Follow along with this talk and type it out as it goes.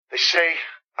say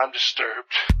I'm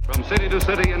disturbed. From city to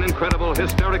city, an incredible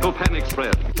hysterical panic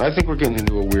spread. I think we're getting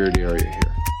into a weird area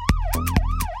here.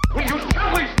 Will you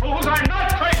tell these fools I'm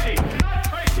not crazy? Not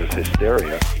crazy. This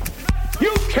hysteria.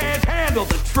 You can't handle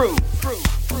the truth.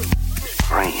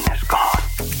 Brain is gone.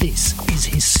 This is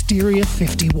Hysteria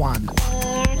 51.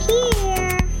 They're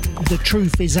here. The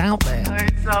truth is out there.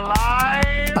 It's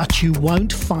alive. But you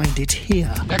won't find it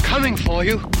here. They're coming for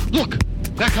you. Look,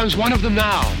 there comes one of them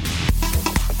now.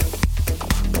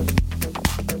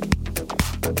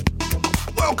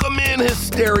 Welcome in,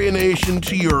 Hysteria Nation,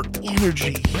 to your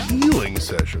energy healing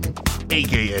session,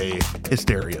 aka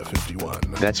Hysteria 51.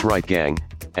 That's right, gang.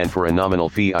 And for a nominal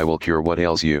fee, I will cure what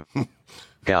ails you.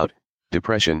 Gout,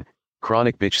 depression,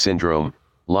 chronic bitch syndrome,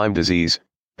 Lyme disease,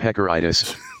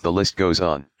 Pecoritis, the list goes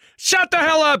on. Shut the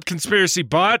hell up, conspiracy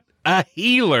bot. A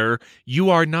healer, you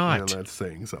are not. Yeah, that's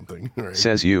saying something. Right?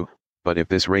 Says you. But if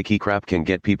this Reiki crap can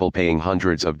get people paying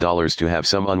hundreds of dollars to have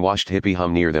some unwashed hippie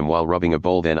hum near them while rubbing a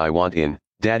bowl, then I want in.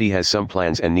 Daddy has some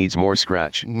plans and needs more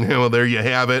scratch. Yeah, well, there you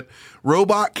have it.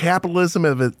 Robot capitalism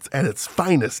at its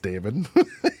finest, David.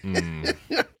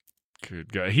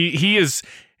 Good guy. He's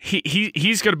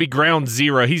going to be ground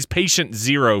zero. He's patient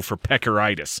zero for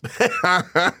Pecoritis.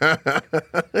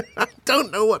 I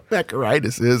don't know what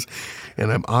Pecoritis is,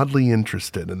 and I'm oddly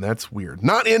interested, and that's weird.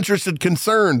 Not interested,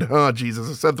 concerned. Oh, Jesus,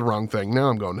 I said the wrong thing. Now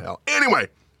I'm going to hell. Anyway,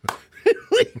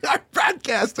 we are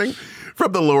broadcasting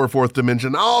from the lower fourth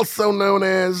dimension, also known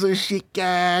as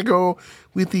Chicago,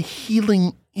 with the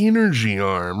healing energy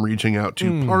arm reaching out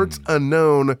to parts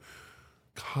unknown,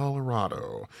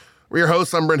 Colorado. We're your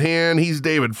hosts. I'm Brent Hand. He's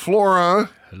David Flora.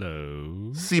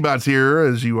 Hello. Seabot's here,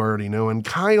 as you already know, and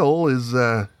Kyle is,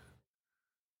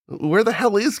 where the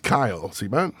hell is Kyle,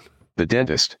 Seabot? The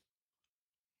dentist.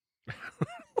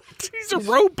 He's a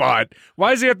robot.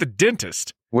 Why is he at the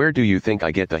dentist? Where do you think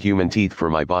I get the human teeth for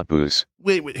my bot booze?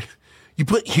 Wait. You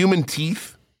put human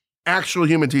teeth, actual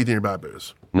human teeth in your bot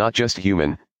booze? Not just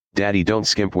human. Daddy, don't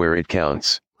skimp where it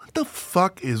counts. What the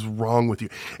fuck is wrong with you?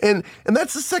 And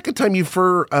that's the second time you've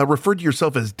referred to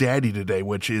yourself as daddy today,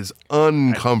 which is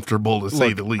uncomfortable to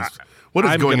say the least. What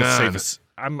is going on?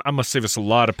 I'm going to save us a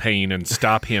lot of pain and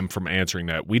stop him from answering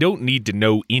that. We don't need to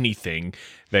know anything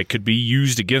that could be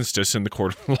used against us in the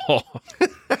court of law.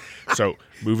 So,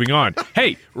 moving on.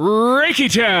 Hey,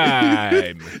 Reiki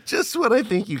time! Just when I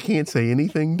think you can't say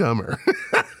anything dumber.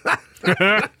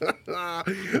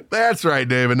 That's right,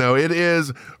 David. No, it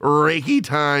is Reiki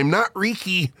time, not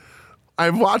Reiki.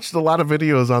 I've watched a lot of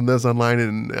videos on this online,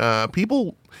 and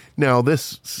people, now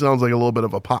this sounds like a little bit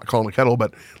of a pot calling a kettle,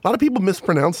 but a lot of people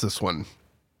mispronounce this one.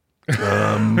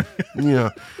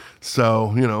 Yeah.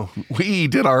 So, we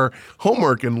did our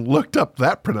homework and looked up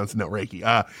that pronunciation. No,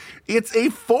 Reiki. It's a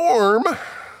form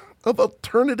of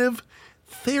alternative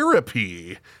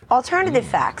therapy. Alternative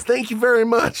facts. Thank you very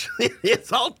much.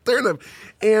 It's alternative.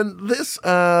 And this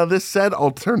said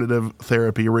alternative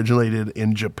therapy originated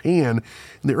in Japan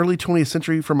in the early 20th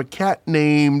century from a cat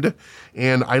named,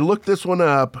 and I looked this one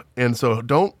up, and so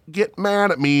don't get mad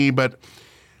at me, but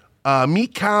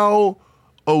Mikao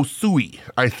Osui,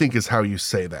 I think is how you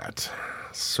say that.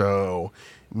 So,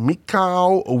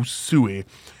 Mikao Osui.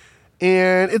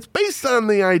 And it's based on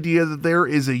the idea that there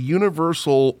is a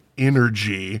universal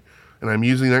energy, and I'm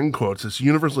using that in quotes, this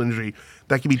universal energy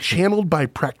that can be channeled by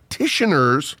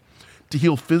practitioners to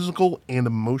heal physical and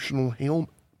emotional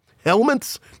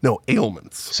ailments.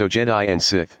 So Jedi and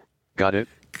Sith. Got it?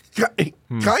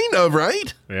 Kind of,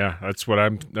 right? Yeah, that's what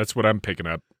I'm picking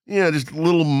up. Yeah, just a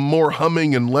little more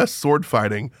humming and less sword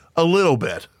fighting. A little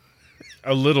bit.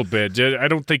 A little bit. I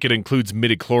don't think it includes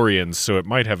midichlorians, so it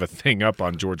might have a thing up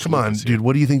on George Come Lucas on, dude.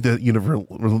 What do you think the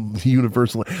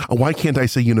universal? Why can't I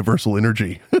say universal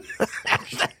energy?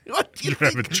 What do you You're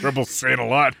having trouble saying a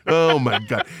lot. Oh my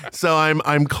god! So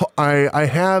I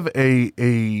have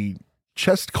a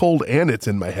chest cold and it's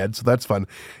in my head, so that's fun.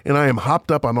 And I am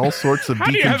hopped up on all sorts of How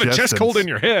do you have a chest cold in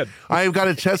your head? I've got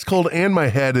a chest cold and my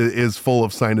head is full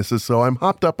of sinuses, so I'm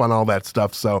hopped up on all that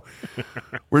stuff. So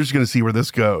we're just going to see where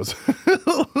this goes.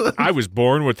 I was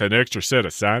born with an extra set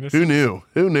of sinuses. Who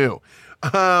knew?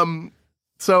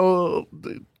 So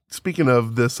speaking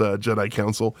of this Jedi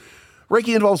Council,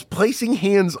 Reiki involves placing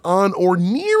hands on or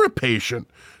near a patient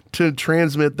to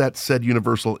transmit that said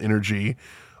universal energy,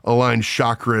 align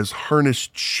chakras, harness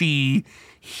chi,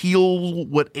 heal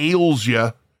what ails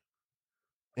you,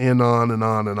 and on and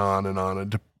on and on and on.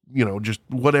 And, just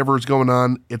whatever's going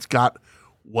on, it's got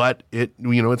what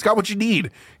it's got what you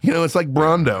need. It's like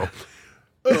Brondo.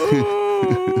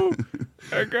 Oh,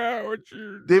 I got what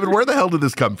you David, where the hell did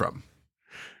this come from?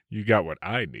 You got what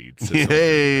I need. Sizzle.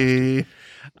 Hey.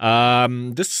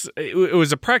 It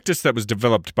was a practice that was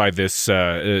developed by this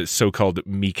so-called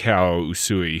Mikao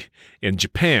Usui in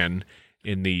Japan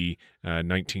in the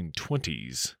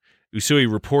 1920s.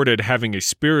 Usui reported having a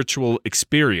spiritual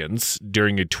experience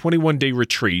during a 21-day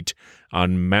retreat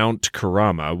on Mount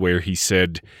Karama, where he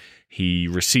said he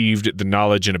received the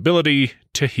knowledge and ability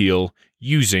to heal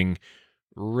using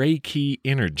Reiki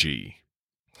energy.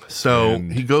 So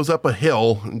he goes up a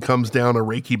hill and comes down a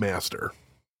Reiki master.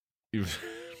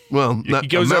 Well, not he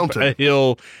goes a up mountain. a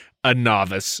hill, a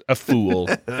novice, a fool,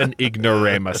 an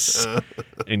ignoramus,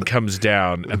 and comes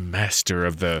down a master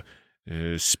of the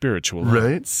spiritual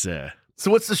Right. arts.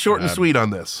 So what's the short and sweet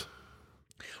on this?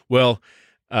 Well,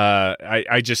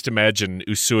 I just imagine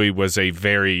Usui was a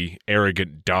very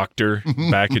arrogant doctor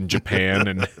back in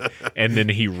Japan, and then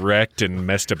he wrecked and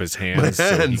messed up his hands,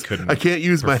 so he couldn't. I can't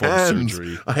use my perform hands.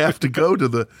 surgery. I have to go to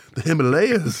the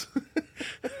Himalayas.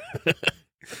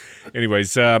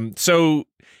 Anyways, so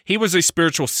he was a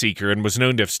spiritual seeker and was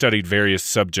known to have studied various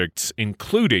subjects,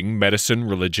 including medicine,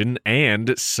 religion,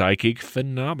 and psychic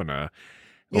phenomena.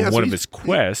 Yeah, On so one of his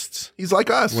quests, He's like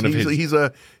us. One of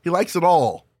He likes it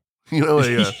all. You know.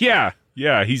 yeah,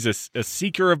 he's a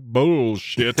seeker of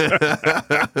bullshit.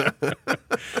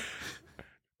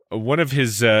 One of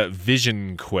his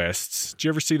vision quests. Did you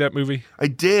ever see that movie? I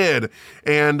did.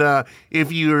 And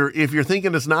if you're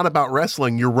thinking it's not about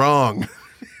wrestling, you're wrong.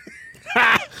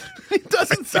 It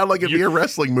doesn't sound like it'd be a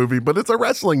wrestling movie, but it's a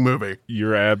wrestling movie.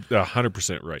 You're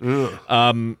 100%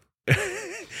 right.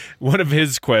 One of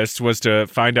his quests was to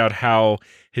find out how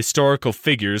historical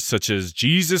figures such as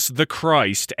Jesus the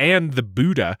Christ and the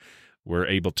Buddha were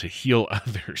able to heal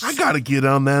others. I gotta get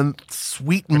on that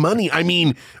sweet money. I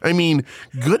mean,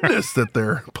 goodness that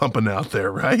they're pumping out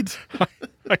there, right?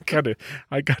 I gotta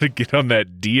get on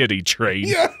that deity train.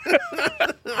 Yeah.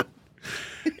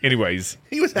 Anyways,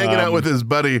 He was hanging out with his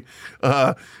buddy,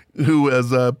 who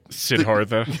was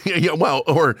Siddhartha. Yeah, well,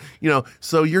 or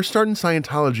so you're starting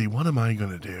Scientology. What am I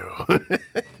gonna do?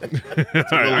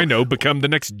 I know, become the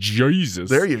next Jesus.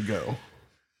 There you go.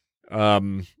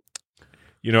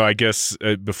 I guess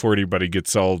before anybody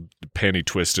gets all panty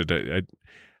twisted,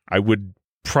 I would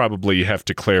probably have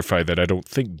to clarify that I don't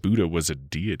think Buddha was a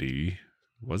deity.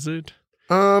 Was it?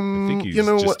 I think he's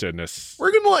just what?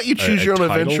 We're going to let you choose your own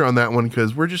adventure on that one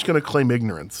because we're just going to claim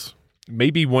ignorance.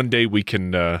 Maybe one day we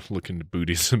can look into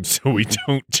Buddhism so we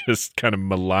don't just kind of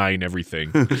malign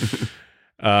everything.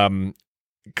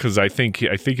 Because I think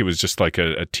it was just like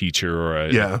a teacher or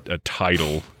a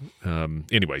title.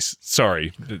 Anyways,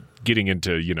 sorry. Getting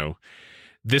into,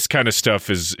 this kind of stuff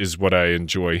is what I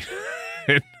enjoy.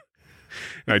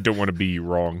 I don't want to be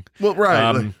wrong. Well,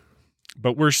 right.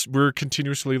 But we're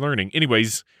continuously learning.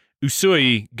 Anyways,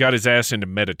 Usui got his ass into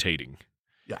meditating.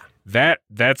 Yeah.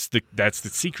 That's the secret. That's the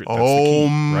key,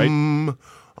 right?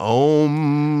 Oh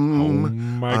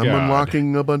my I'm God.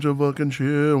 unlocking a bunch of fucking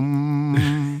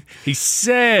shit. He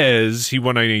says he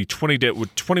went on a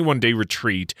 21-day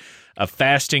retreat of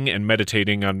fasting and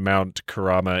meditating on Mount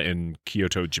Karama in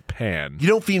Kyoto, Japan. You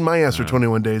don't feed my ass for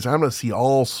 21 days. I'm going to see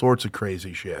all sorts of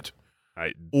crazy shit.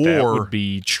 That would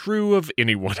be true of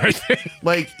anyone, I think.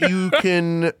 Like you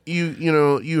can,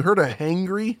 you heard of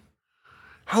hangry?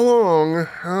 How long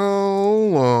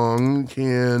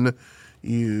can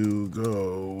you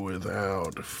go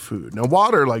without food? Now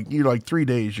water, you're like 3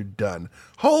 days, you're done.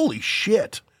 Holy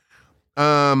shit.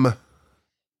 You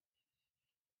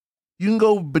can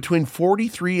go between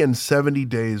 43 and 70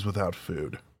 days without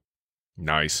food.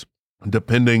 Nice.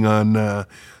 Depending on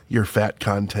your fat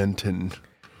content and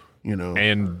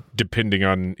and depending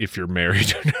on if you're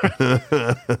married or not.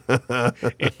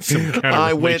 In some kind of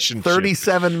I went relationship.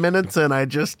 37 minutes and I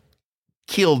just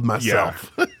killed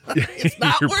myself. It's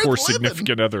not Your worth poor living.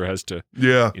 significant other has to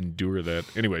Yeah. endure that.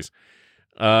 Anyways,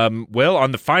 well,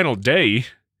 on the final day,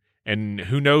 and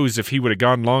who knows if he would have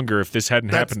gone longer if this hadn't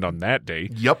happened on that day.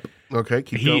 Yep. Okay,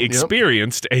 keep He going. Yep.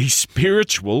 experienced a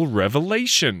spiritual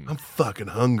revelation. I'm fucking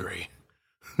hungry.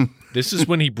 This is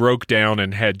when he broke down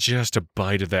and had just a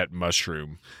bite of that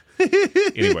mushroom.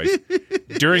 Anyways,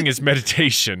 during his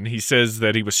meditation, he says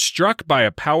that he was struck by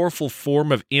a powerful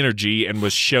form of energy and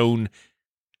was shown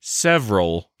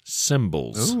several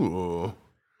symbols. Ooh.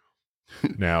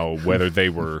 Now, whether they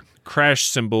were crash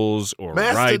symbols or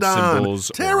ride Mastodon, symbols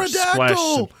or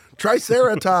pterodactyl, splash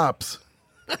triceratops.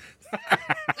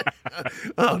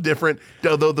 Oh, different.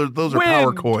 Those are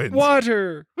power coins.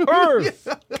 Water, earth.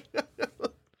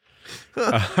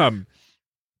 The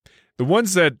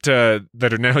ones that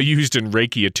are now used in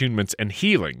Reiki attunements and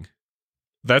healing.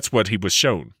 That's what he was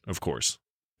shown, of course.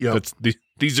 Yep.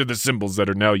 These are the symbols that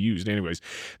are now used. Anyways,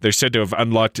 they're said to have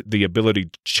unlocked the ability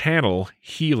to channel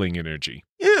healing energy.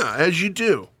 Yeah, as you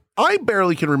do. I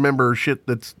barely can remember shit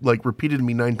that's like repeated to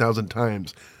me 9,000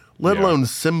 times, let alone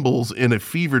symbols in a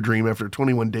fever dream after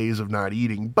 21 days of not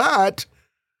eating. But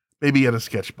maybe at a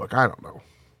sketchbook. I don't know.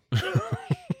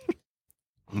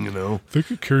 You know? I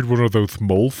think I carried one of those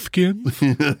moleskins.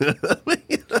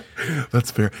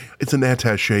 That's fair. It's an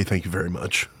attaché. Thank you very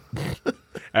much.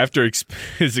 After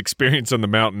his experience on the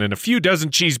mountain and a few dozen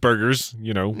cheeseburgers,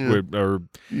 or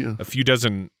a few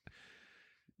dozen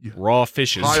raw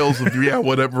fishes. Piles of,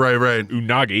 whatever, right.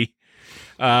 Unagi.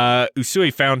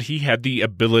 Usui found he had the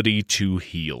ability to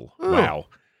heal. Oh. Wow.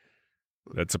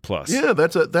 That's a plus. Yeah,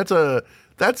 that's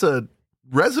a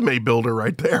resume builder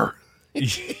right there.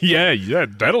 yeah,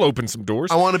 that'll open some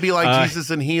doors. I want to be like Jesus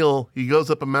and heal. He goes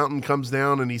up a mountain, comes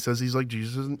down, and he says he's like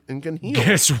Jesus and can heal.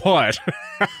 Guess what?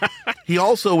 He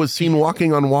also was seen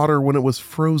walking on water when it was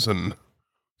frozen.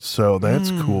 So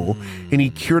that's cool. And he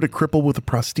cured a cripple with a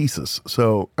prosthesis.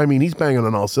 So, I mean, he's banging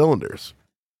on all cylinders.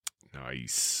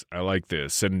 Nice. I like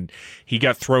this. And he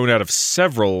got thrown out of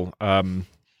several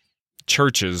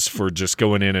churches for just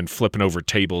going in and flipping over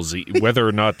tables, whether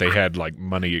or not they had like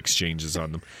money exchanges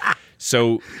on them.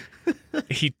 So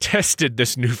he tested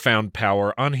this newfound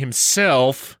power on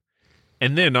himself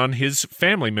and then on his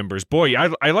family members. Boy,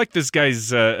 I like this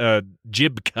guy's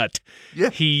jib cut.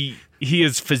 Yeah. He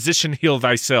is physician heal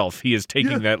thyself. He is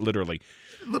taking that literally.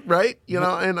 Right?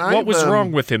 And what was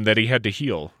wrong with him that he had to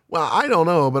heal? Well, I don't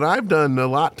know, but I've done a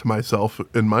lot to myself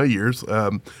in my years.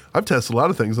 I've tested a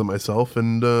lot of things on myself,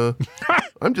 and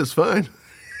I'm just fine.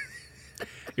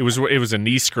 It was a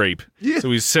knee scrape. Yeah.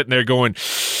 So he's sitting there going,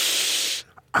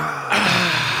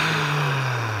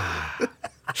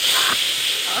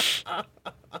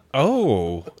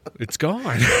 oh, it's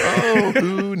gone. Oh,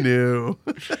 who knew?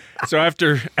 So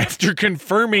after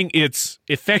confirming its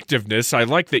effectiveness, I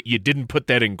like that you didn't put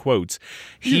that in quotes,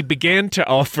 he began to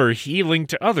offer healing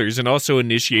to others and also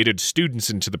initiated students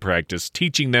into the practice,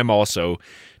 teaching them also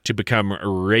to become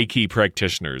Reiki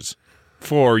practitioners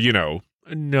for,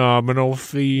 a nominal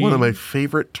fee. One of my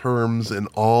favorite terms in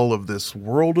all of this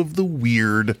world of the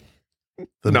weird,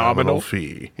 the nominal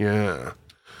fee. Yeah.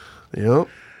 Yep.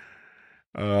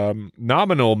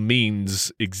 Nominal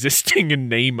means existing in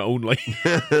name only,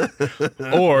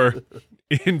 or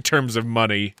in terms of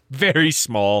money, very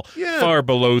small, far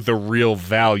below the real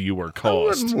value or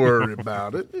cost. I wouldn't worry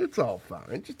about it. It's all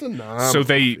fine. Just a nominal. So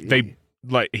fee. they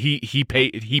like he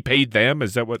paid them.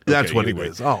 Is that what? That's what anyway.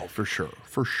 It is. Oh, for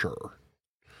sure.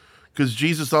 Because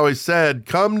Jesus always said,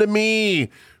 "Come to me,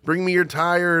 bring me you're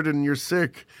tired and you're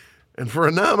sick, and for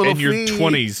a nominal fee, in your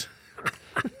 20s."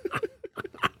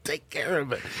 Take care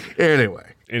of it.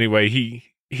 Anyway,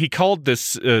 he called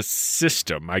this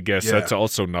system, I guess that's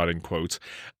also not in quotes.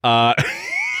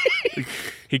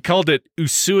 He called it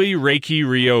Usui Reiki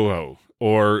Ryoho,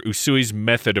 or Usui's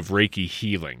method of Reiki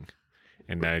healing.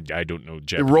 And I don't know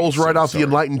Japanese. It rolls right off the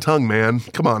enlightened tongue, man.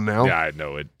 Come on now. Yeah, I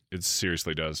know. It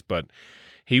seriously does. But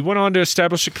he went on to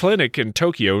establish a clinic in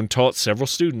Tokyo and taught several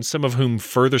students, some of whom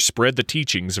further spread the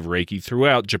teachings of Reiki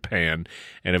throughout Japan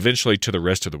and eventually to the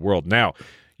rest of the world. Now,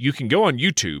 you can go on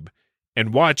YouTube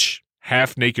and watch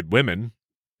half-naked women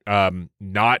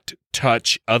not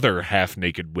touch other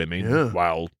half-naked women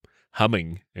while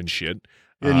humming and shit.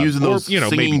 And using those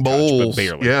singing bowls. Touch, but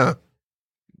barely. Yeah.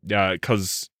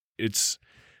 Because it's,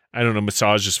 I don't know,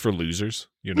 massages for losers,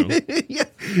 Yeah.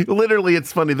 Literally,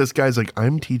 it's funny. This guy's like,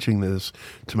 I'm teaching this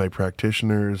to my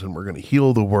practitioners and we're going to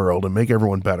heal the world and make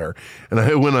everyone better. And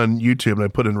I went on YouTube and I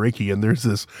put in Reiki and there's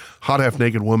this hot half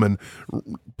naked woman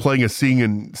playing a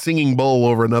singing bowl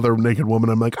over another naked woman.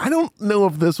 I'm like, I don't know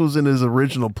if this was in his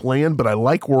original plan, but I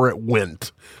like where it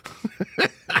went.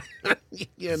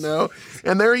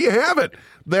 And there you have it.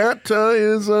 That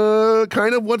is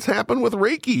kind of what's happened with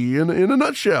Reiki in a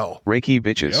nutshell. Reiki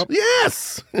bitches. Yep.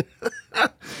 Yes.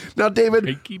 Now, David,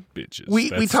 Reiki bitches. We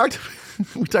talked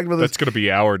about this. That's going to be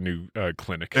our new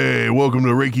clinic. Hey, welcome to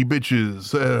Reiki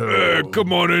bitches.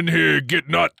 Come on in here, get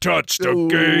not touched,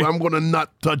 okay? I'm going to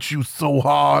not touch you so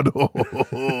hard.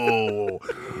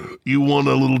 You want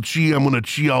a little chi? I'm going to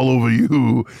chi all over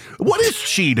you. What is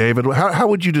chi, David? How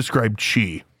would you describe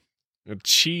chi?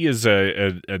 Chi is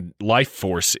a life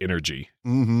force energy.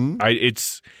 Mm-hmm.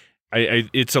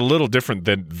 It's a little different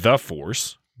than the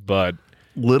force, but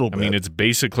I mean, it's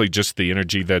basically just the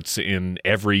energy that's in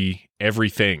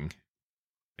everything,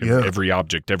 every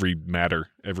object, every matter,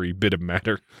 every bit of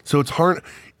matter. So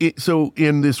so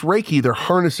in this Reiki, they're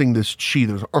harnessing this chi.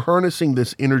 They're harnessing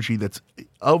this energy that's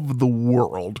of the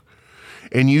world,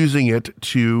 and using it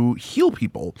to heal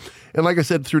people. And like I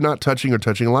said, through not touching or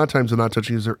touching, a lot of times the not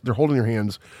touching is they're holding their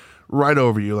hands right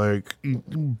over you, like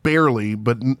barely,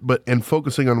 but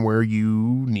focusing on where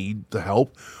you need the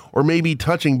help, or maybe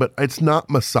touching, but it's not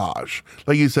massage.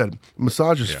 Like you said,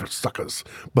 massage is for suckers,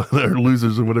 but or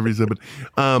losers or whatever you said. But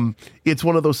it's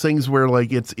one of those things where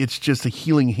like it's just a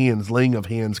healing hands, laying of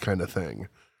hands kind of thing.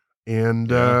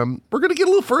 And we're gonna get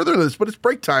a little further into this, but it's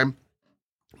break time.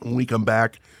 When we come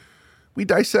back, we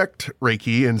dissect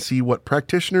Reiki and see what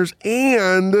practitioners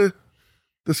and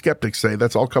the skeptics say.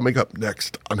 That's all coming up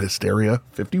next on Hysteria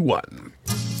 51.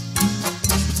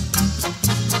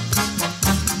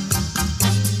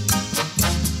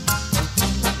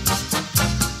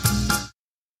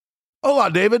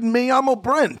 Hola, David. Me llamo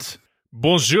Brent.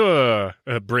 Bonjour,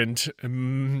 Brent.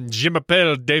 Je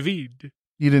m'appelle David.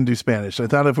 You didn't do Spanish. I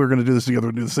thought if we were going to do this together,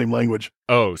 we'd do the same language.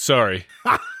 Oh, sorry.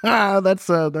 That's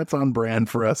on brand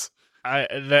for us.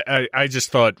 I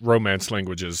just thought romance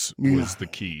languages was the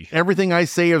key. Everything I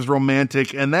say is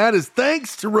romantic, and that is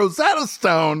thanks to Rosetta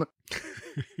Stone.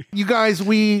 You guys,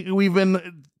 we've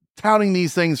been touting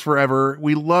these things forever.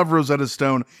 We love Rosetta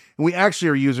Stone, and we actually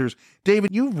are users.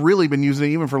 David, you've really been using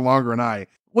it even for longer than I.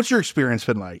 What's your experience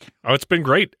been like? Oh, it's been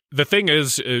great. The thing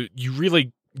is, you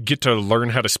really get to learn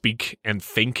how to speak and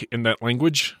think in that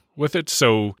language with it,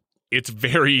 so it's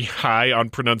very high on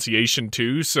pronunciation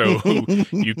too, so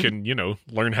you can,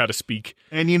 learn how to speak.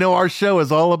 And our show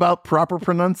is all about proper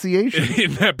pronunciation.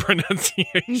 In that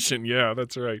pronunciation, yeah,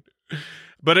 that's right.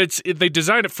 But they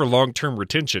design it for long-term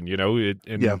retention, if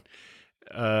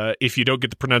you don't get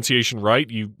the pronunciation right,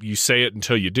 you say it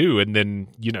until you do, and then,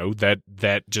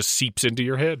 that just seeps into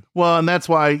your head. Well, and that's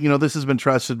why, this has been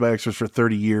trusted by experts for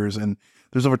 30 years, and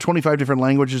there's over 25 different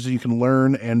languages that you can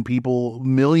learn, and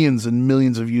millions and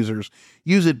millions of users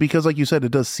use it because, like you said,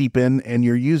 it does seep in, and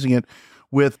you're using it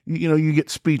with, you get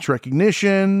speech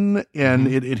recognition, and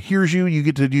it hears you. You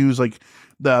get to use like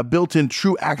the built-in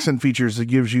true accent features that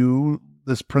gives you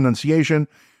this pronunciation,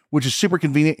 which is super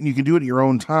convenient, and you can do it at your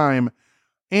own time.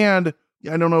 And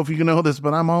I don't know if you know this,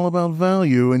 but I'm all about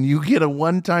value, and you get a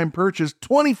one-time purchase,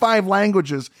 25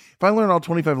 languages. If I learned all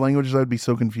 25 languages, I'd be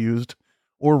so confused.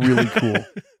 Or really cool. I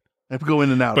have to go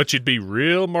in and out. But you'd be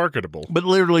real marketable. But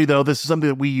literally, though, this is something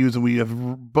that we use,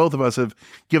 and both of us have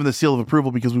given the seal of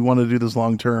approval because we want to do this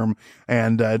long term,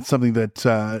 and it's something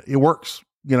that it works,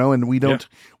 and we don't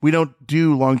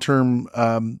do long term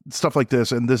stuff like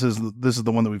this, and this is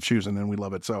the one that we've chosen, and we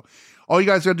love it. So all you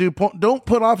guys got to do, don't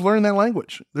put off learning that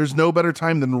language. There's no better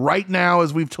time than right now,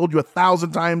 as we've told you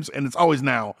 1,000 times, and it's always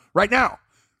now. Right now.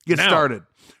 Get started.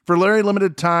 For a very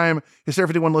limited time, Hysteria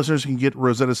 51 listeners can get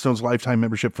Rosetta Stone's lifetime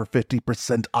membership for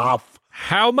 50% off.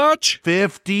 How much?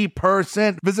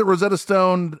 50%. Visit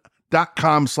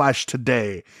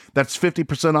rosettastone.com/today. That's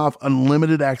 50% off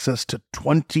unlimited access to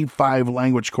 25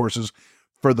 language courses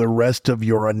for the rest of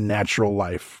your unnatural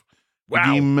life.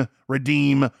 Wow.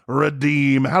 Redeem.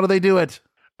 How do they do it?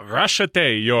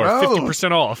 Rashate, you're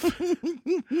 50% off.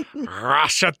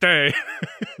 Rashate.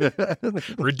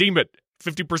 Redeem it.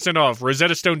 50% off.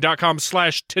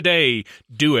 rosettastone.com/today.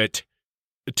 Do it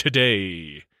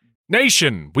today.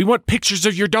 Nation, we want pictures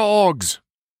of your dogs.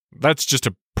 That's just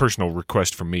a personal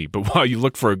request from me, but while you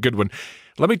look for a good one,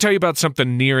 let me tell you about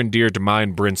something near and dear to my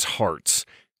and Brent's hearts.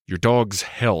 Your dog's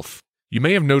health. You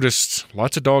may have noticed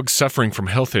lots of dogs suffering from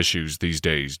health issues these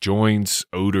days. Joints,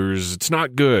 odors, it's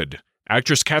not good.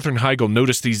 Actress Katherine Heigl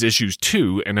noticed these issues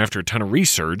too, and after a ton of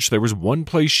research, there was one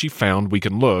place she found we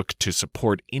can look to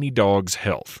support any dog's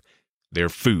health: their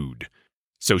food.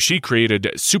 So she created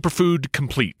Superfood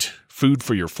Complete, food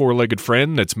for your four-legged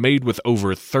friend that's made with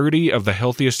over 30 of the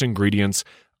healthiest ingredients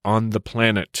on the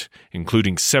planet,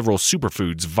 including several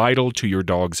superfoods vital to your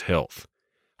dog's health.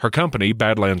 Her company,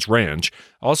 Badlands Ranch,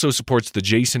 also supports the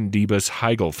Jason Debus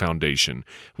Heigl Foundation,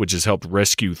 which has helped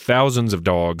rescue thousands of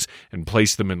dogs and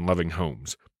place them in loving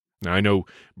homes. Now, I know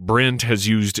Brent has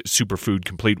used Superfood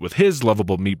Complete with his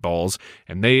lovable meatballs,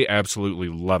 and they absolutely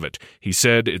love it. He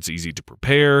said it's easy to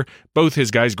prepare, both his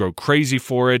guys grow crazy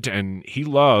for it, and he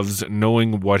loves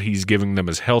knowing what he's giving them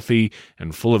is healthy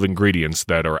and full of ingredients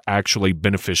that are actually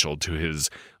beneficial to his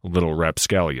little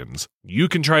rapscallions. You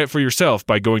can try it for yourself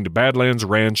by going to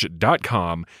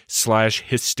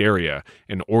badlandsranch.com/hysteria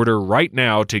and order right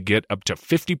now to get up to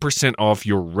 50% off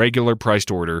your regular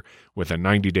priced order with a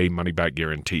 90-day money-back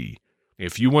guarantee.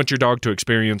 If you want your dog to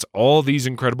experience all these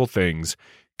incredible things,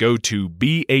 go to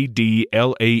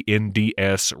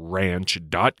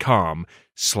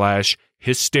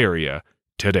badlandsranch.com/hysteria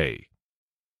today.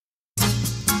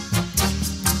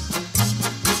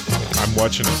 I'm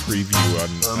watching a preview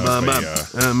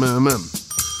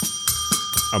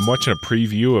I'm watching a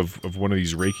preview of one of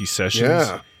these Reiki sessions.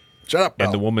 Yeah. Shut up, Belle.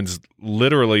 And the woman's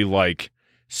literally like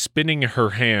spinning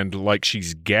her hand like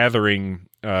she's gathering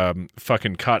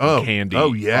fucking cotton candy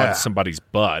on somebody's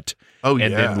butt. Oh,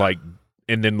 and yeah.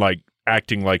 then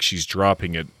acting like she's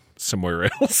dropping it somewhere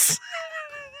else.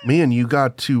 Man, you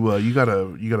got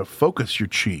to focus your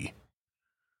chi.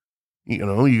 You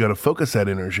know, you got to focus that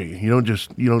energy. You don't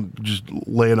just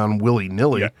lay it on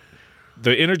willy-nilly. Yeah.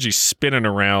 The energy's spinning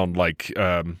around like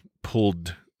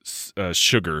pulled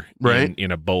sugar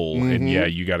in a bowl, and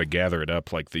you got to gather it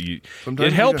up like the.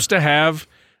 It helps to have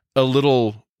a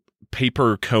little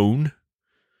paper cone,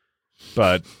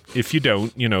 but if you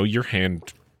don't, your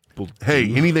hand.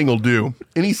 Hey, anything will do.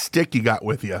 Any stick you got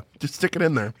with you, just stick it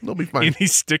in there. It'll be fine. Any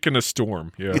stick in a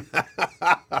storm. Yeah,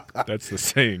 that's the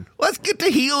saying. Let's get to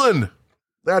healing.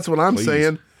 That's what I'm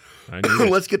saying.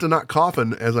 Let's get to not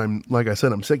coughing as like I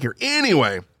said, I'm sick here.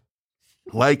 Anyway,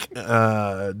 like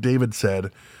David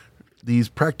said, these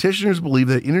practitioners believe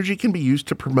that energy can be used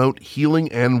to promote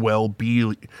healing and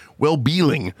well-being.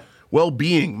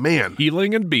 Man.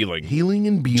 Healing and beeling.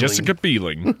 Jessica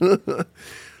Beeling.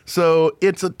 So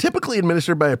it's typically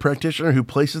administered by a practitioner who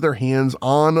places their hands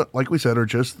on, like we said, or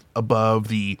just above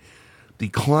the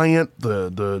client,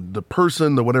 the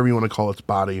person, the whatever you want to call its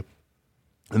body.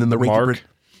 And then the Reiki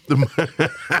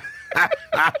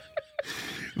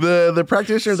the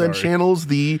practitioner then channels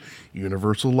the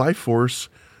universal life force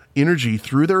energy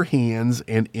through their hands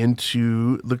and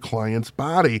into the client's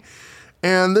body.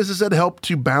 And this is said to help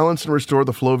to balance and restore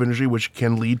the flow of energy, which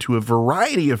can lead to a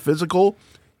variety of physical,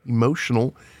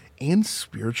 emotional, and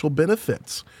spiritual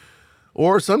benefits.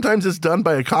 Or sometimes it's done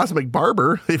by a cosmic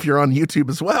barber, if you're on YouTube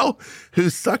as well,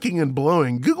 who's sucking and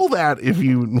blowing. Google that if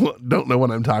you don't know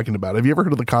what I'm talking about. Have you ever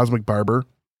heard of the cosmic barber?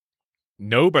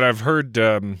 No, but I've heard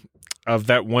of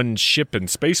that one ship in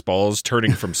Spaceballs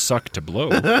turning from suck to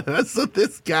blow. So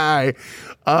this guy,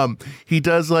 he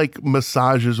does like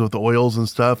massages with oils and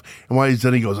stuff. And while he's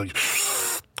done, he goes like...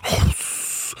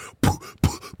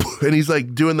 And he's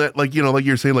like doing that, like, like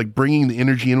you're saying, like bringing the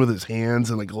energy in with his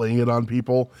hands and like laying it on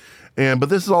people. But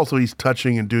this is also, he's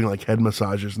touching and doing like head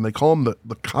massages, and they call him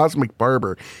the cosmic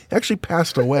barber. He actually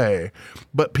passed away,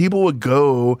 but people would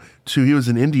go to, he was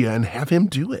in India, and have him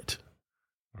do it.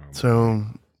 So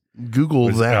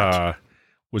Google that.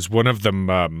 Was one of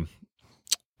them,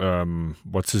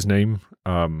 what's his name?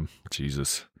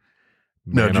 Jesus.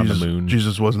 Man on the moon.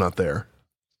 Jesus was not there.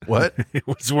 What? It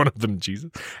was one of them, Jesus.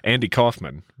 Andy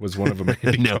Kaufman was one of them.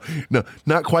 No,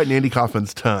 not quite in Andy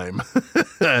Kaufman's time.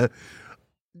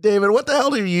 David, what the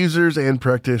hell do users and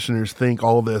practitioners think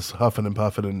all this huffing and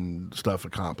puffing and stuff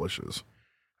accomplishes?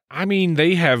 I mean,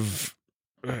 they have...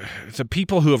 the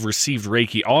people who have received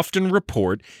Reiki often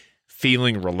report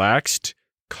feeling relaxed,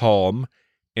 calm,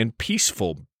 and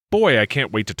peaceful. Boy, I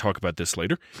can't wait to talk about this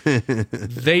later.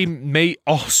 They may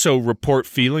also report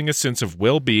feeling a sense of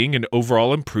well-being and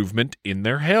overall improvement in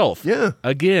their health. Yeah.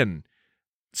 Again,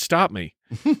 stop me.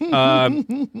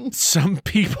 Some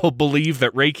people believe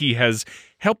that Reiki has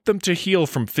helped them to heal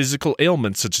from physical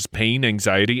ailments such as pain,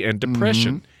 anxiety, and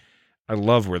depression. I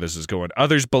love where this is going.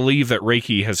 Others believe that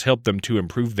Reiki has helped them to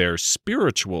improve their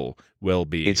spiritual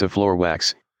well-being. It's a floor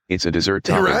wax. It's a dessert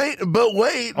topping. Right? But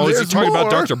wait, is he talking more.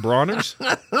 about Dr. Bronner's?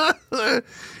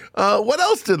 What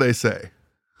else did they say?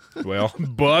 Well,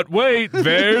 but wait,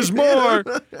 there's more.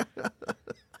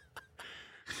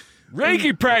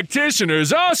 Reiki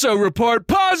practitioners also report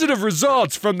positive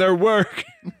results from their work.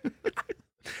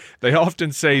 They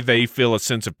often say they feel a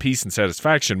sense of peace and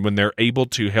satisfaction when they're able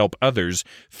to help others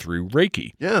through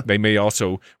Reiki. Yeah. They may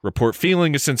also report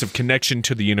feeling a sense of connection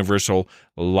to the universal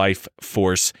life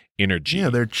force energy. Yeah,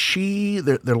 they're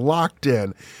they're locked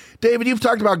in. David, you've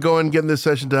talked about getting this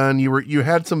session done. You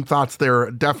had some thoughts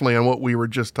there definitely on what we were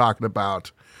just talking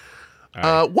about.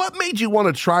 What made you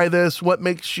want to try this? What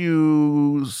makes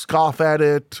you scoff at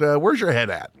it? Where's your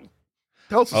head at?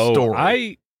 Tell us a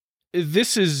story.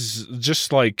 This is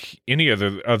just like any of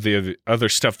the other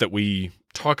stuff that we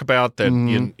talk about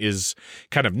that is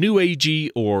kind of new agey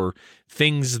or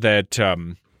things that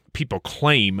people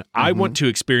claim. I want to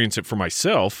experience it for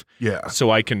myself,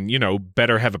 so I can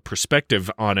better have a perspective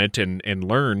on it and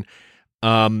learn.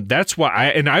 That's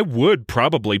why I would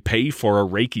probably pay for a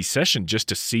Reiki session just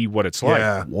to see what it's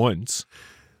like once.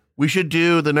 We should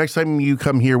do, the next time you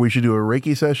come here, we should do a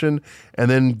Reiki session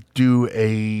and then do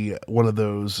one of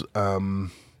those,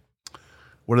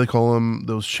 what do they call them?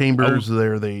 Those chambers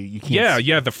there. You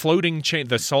can't the floating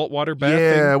the saltwater bath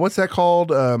thing. What's that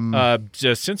called?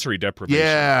 Sensory deprivation.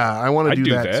 Yeah, I want to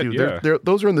do that too. Yeah.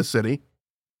 Those are in the city.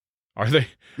 Are they?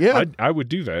 Yeah. I would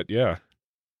do that, yeah.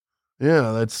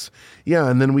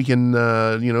 And then we can,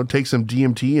 take some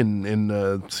DMT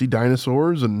and see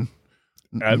dinosaurs and.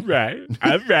 All right.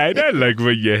 I like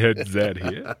where your head's at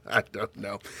here. I don't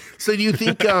know. So do you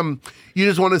think you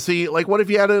just want to see, like, what if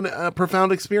you had a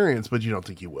profound experience, but you don't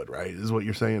think you would, right? Is what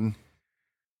you're saying?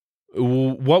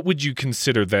 What would you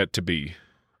consider that to be?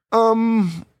 I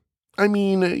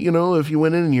mean, if you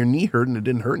went in and your knee hurt and it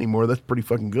didn't hurt anymore, that's pretty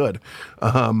fucking good.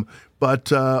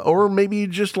 Or maybe you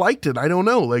just liked it. I don't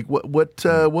know. Like where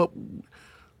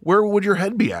would your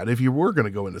head be at if you were going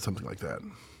to go into something like that?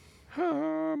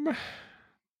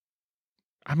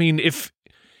 I mean, if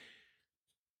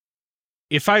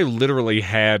I literally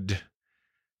had,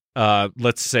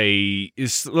 let's say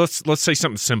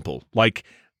something simple, like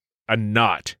a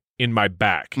knot in my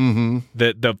back,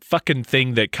 the fucking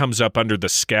thing that comes up under the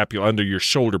scapula, under your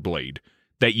shoulder blade,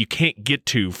 that you can't get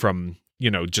to from,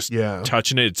 just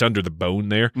touching it. It's under the bone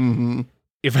there. Mm-hmm.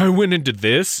 If I went into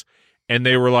this and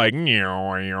they were like, it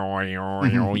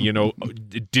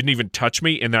didn't even touch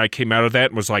me, and then I came out of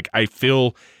that and was like, I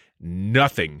feel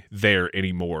nothing there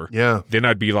anymore. Yeah. Then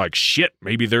I'd be like, shit,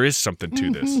 maybe there is something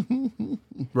to this.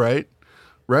 Right.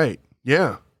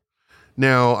 Yeah.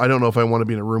 Now, I don't know if I want to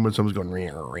be in a room when someone's going, but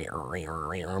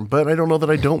I don't know that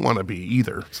I don't want to be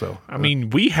either. So, I mean,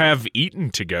 we have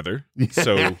eaten together,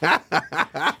 so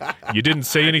you didn't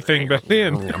say anything back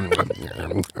then.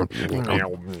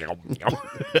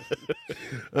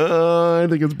 I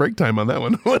think it's break time on that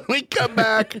one. When we come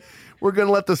back, we're going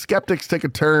to let the skeptics take a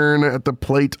turn at the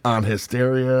plate on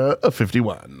Hysteria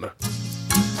 51.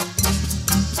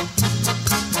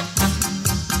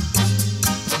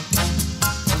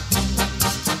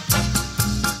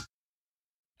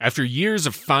 After years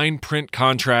of fine print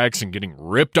contracts and getting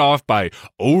ripped off by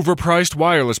overpriced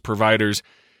wireless providers,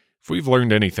 if we've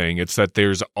learned anything, it's that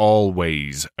there's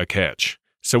always a catch.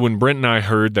 So when Brent and I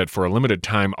heard that for a limited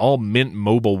time, all Mint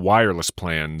Mobile wireless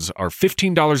plans are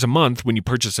 $15 a month when you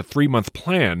purchase a 3-month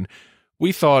plan,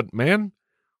 we thought, man,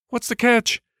 what's the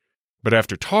catch? But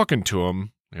after talking to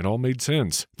them, it all made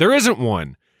sense. There isn't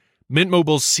one. Mint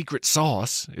Mobile's secret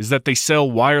sauce is that they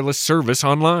sell wireless service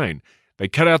online. They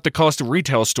cut out the cost of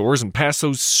retail stores and pass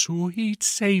those sweet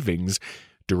savings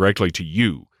directly to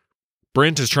you.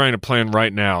 Brent is trying a plan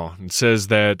right now and says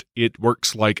that it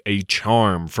works like a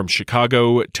charm from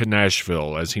Chicago to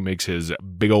Nashville as he makes his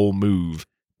big old move.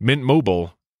 Mint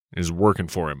Mobile is working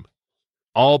for him.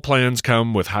 All plans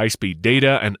come with high-speed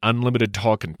data and unlimited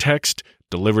talk and text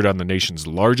delivered on the nation's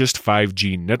largest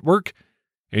 5G network.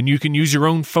 And you can use your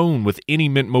own phone with any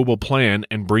Mint Mobile plan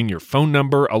and bring your phone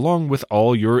number along with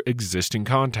all your existing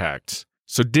contacts.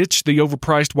 So ditch the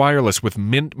overpriced wireless with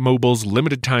Mint Mobile's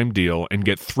limited time deal and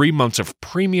get 3 months of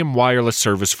premium wireless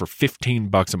service for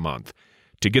 $15 a month.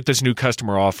 To get this new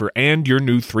customer offer and your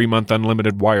new 3-month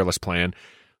unlimited wireless plan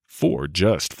for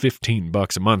just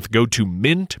 $15 a month, go to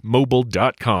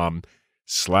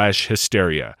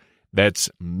mintmobile.com/hysteria. That's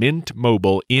Mint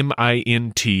Mobile,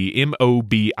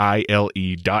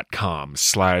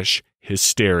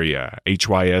 mintmobile.com/hysteria,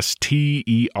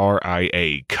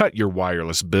 HYSTERIA. Cut your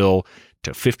wireless bill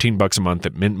to $15 a month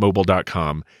at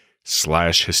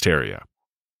mintmobile.com/hysteria.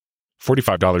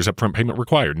 $45 upfront payment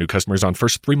required. New customers on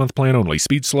first 3-month plan only.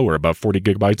 Speed slower above 40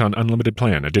 gigabytes on unlimited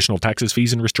plan. Additional taxes,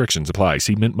 fees, and restrictions apply.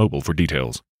 See Mint Mobile for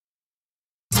details.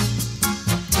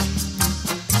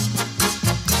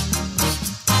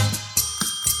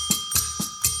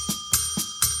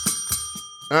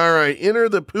 All right, enter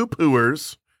the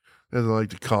poo-pooers, as I like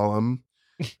to call them.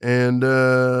 And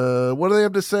what do they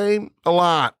have to say? A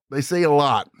lot. They say a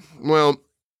lot. Well,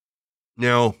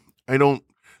 now, I don't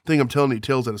think I'm telling you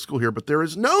tales out of school here, but there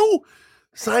is no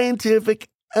scientific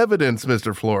evidence,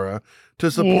 Mr. Flora,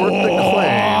 to support the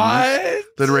claim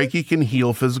that Reiki can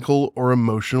heal physical or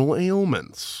emotional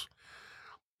ailments.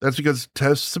 That's because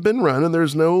tests have been run and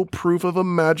there's no proof of a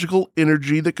magical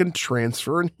energy that can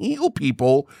transfer and heal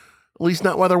people, at least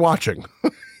not while they're watching.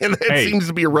 And that seems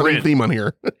to be a running theme on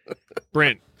here.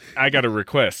 Brent, I got a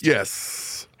request.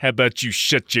 Yes. How about you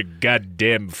shut your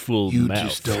goddamn full mouth? You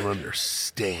just don't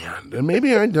understand. And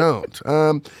maybe I don't.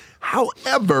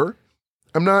 However,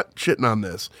 I'm not shitting on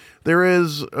this. There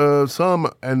is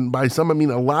some, and by some I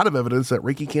mean a lot of evidence that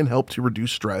Reiki can help to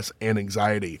reduce stress and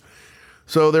anxiety.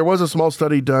 So there was a small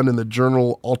study done in the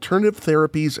journal Alternative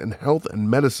Therapies in Health and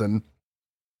Medicine,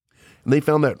 and they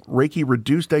found that Reiki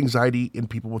reduced anxiety in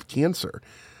people with cancer.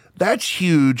 That's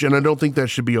huge, and I don't think that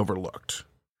should be overlooked.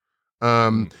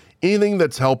 Anything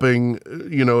that's helping,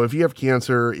 if you have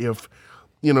cancer, if,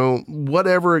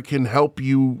 whatever it can help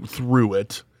you through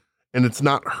it, and it's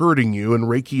not hurting you, and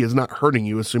Reiki is not hurting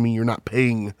you, assuming you're not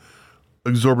paying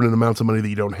exorbitant amounts of money that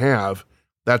you don't have,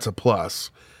 that's a plus.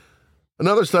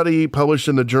 Another study published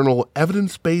in the journal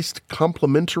Evidence-Based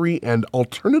Complementary and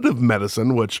Alternative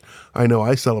Medicine, which I know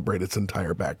I celebrate its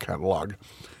entire back catalog,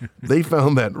 they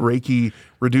found that Reiki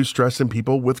reduced stress in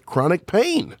people with chronic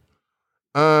pain.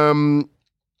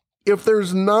 If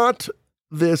there's not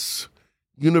this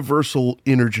universal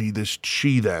energy, this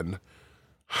chi, then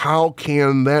how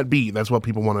can that be? That's what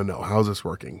people want to know. How's this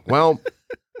working? Well,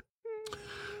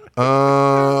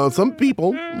 some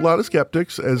people, a lot of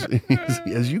skeptics, as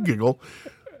you giggle,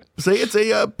 say it's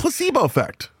a placebo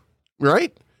effect,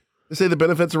 right? They say the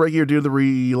benefits of Reiki are due to the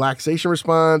relaxation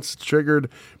response triggered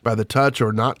by the touch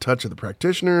or not touch of the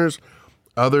practitioners.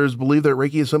 Others believe that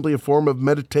Reiki is simply a form of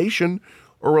meditation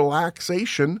or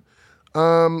relaxation.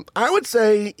 I would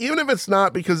say, even if it's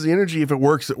not because the energy, if it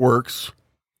works, it works.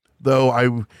 Though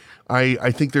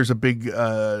I think there's a big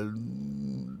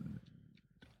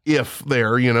if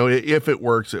there, if it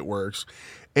works, it works.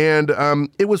 And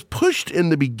it was pushed in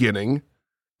the beginning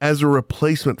as a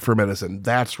replacement for medicine.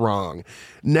 That's wrong.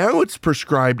 Now it's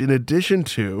prescribed in addition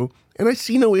to, and I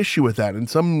see no issue with that. And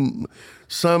some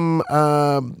as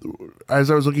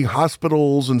I was looking,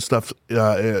 hospitals and stuff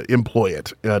employ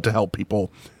it to help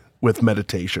people with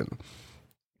meditation.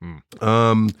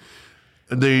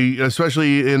 They,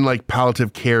 especially in like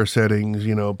palliative care settings,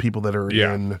 people that are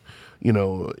in,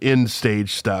 in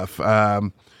stage stuff.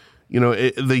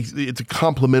 It's a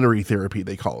complementary therapy,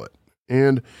 they call it.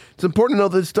 And it's important to know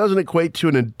that this doesn't equate to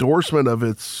an endorsement of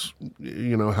its,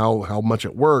 how much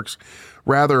it works,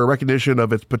 rather a recognition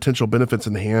of its potential benefits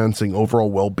enhancing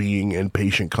overall well-being and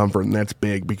patient comfort. And that's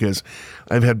big because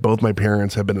I've had both my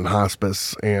parents have been in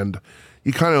hospice, and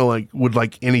you kind of would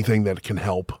like anything that can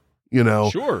help,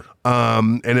 Sure.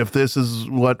 And if this is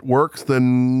what works,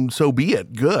 then so be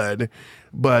it. Good.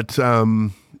 But, I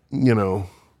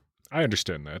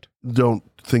understand that. Don't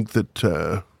think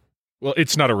that, well,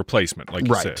 it's not a replacement, like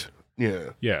you said.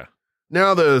 Yeah. Yeah.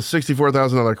 Now the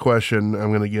 $64,000 question I'm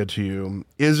going to get to you.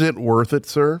 Is it worth it,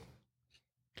 sir?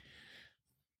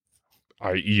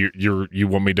 You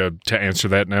want me to answer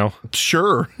that now?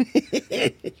 Sure.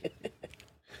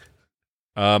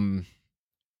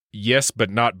 Yes, but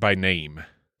not by name.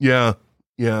 Yeah.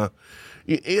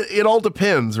 It all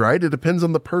depends, right? It depends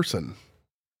on the person.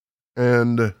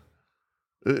 And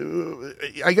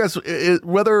I guess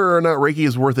whether or not Reiki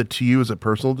is worth it to you is a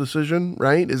personal decision,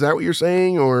 right? Is that what you're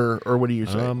saying, or what are you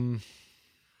saying?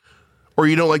 Or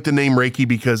you don't like the name Reiki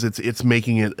because it's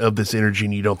making it of this energy,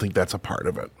 and you don't think that's a part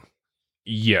of it?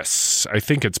 Yes, I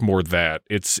think it's more that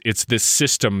it's this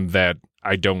system that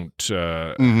I don't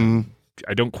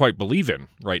I don't quite believe in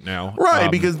right now. Right,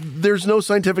 because there's no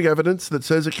scientific evidence that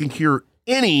says it can cure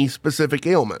any specific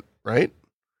ailment, right?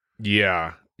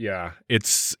 Yeah.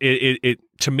 It's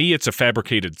to me, it's a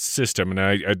fabricated system, and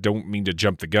I don't mean to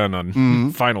jump the gun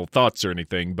on final thoughts or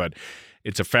anything, but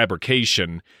it's a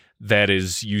fabrication that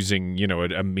is using,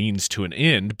 a means to an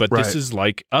end. But this is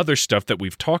like other stuff that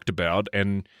we've talked about,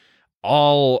 and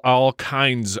all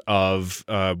kinds of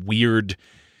weird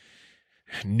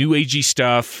new agey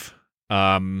stuff.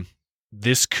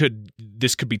 This could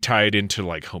be tied into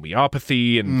like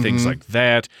homeopathy and things like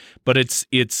that, but it's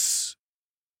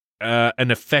an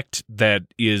effect that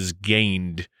is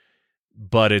gained,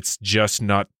 but it's just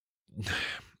not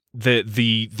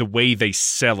the way they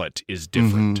sell it is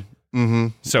different.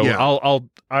 So yeah.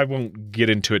 I won't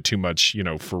get into it too much,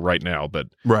 for right now, but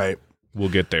we'll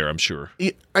get there, I'm sure.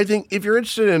 I think if you're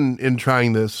interested in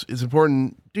trying this, it's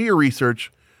important, do your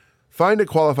research, find a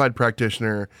qualified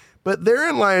practitioner. But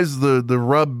therein lies the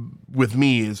rub with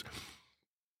me is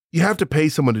you have to pay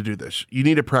someone to do this. You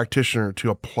need a practitioner to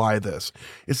apply this.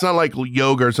 It's not like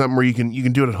yoga or something where you can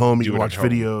do it at home. You can watch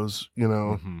videos,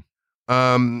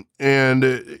 and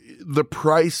the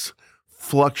price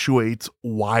fluctuates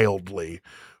wildly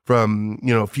from,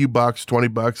 a few bucks, $20,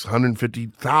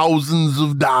 $150, thousands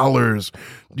of dollars,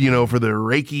 for the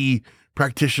Reiki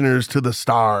practitioners to the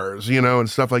stars, and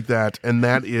stuff like that. And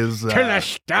that is to the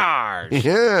stars.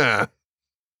 Yeah,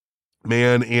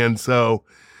 man. And so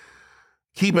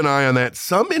keep an eye on that.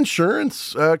 Some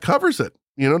insurance covers it,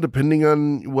 depending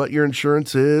on what your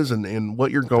insurance is and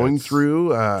what you're going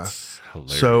through.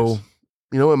 So,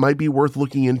 it might be worth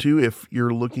looking into if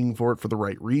you're looking for it for the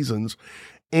right reasons.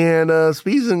 And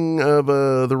speaking of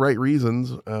the right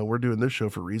reasons, we're doing this show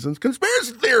for reasons.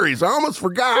 Conspiracy theories. I almost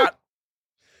forgot.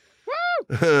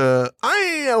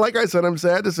 Like I said, I'm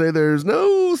sad to say there's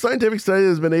no scientific study that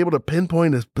has been able to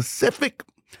pinpoint a specific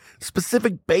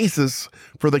basis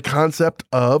for the concept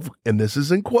of, and this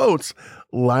is in quotes,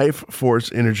 life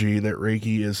force energy that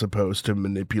Reiki is supposed to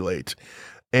manipulate.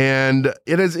 And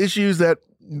it has issues that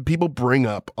people bring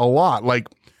up a lot. Like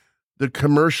the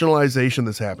commercialization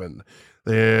that's happened.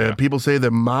 People say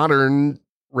that modern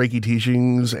Reiki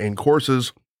teachings and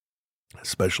courses,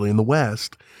 especially in the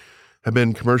West, have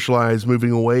been commercialized,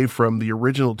 moving away from the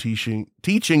original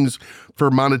teachings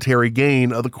for monetary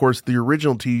gain. Of course, the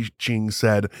original teaching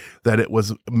said that it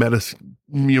was a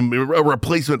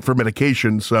replacement for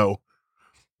medication. So,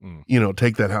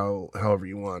 take that however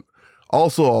you want.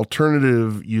 Also,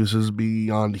 alternative uses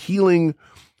beyond healing.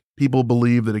 People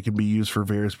believe that it can be used for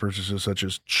various purposes, such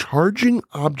as charging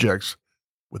objects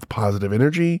with positive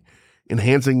energy,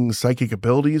 enhancing psychic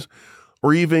abilities,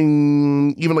 or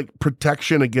even like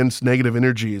protection against negative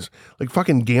energies, like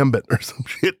fucking Gambit or some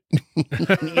shit,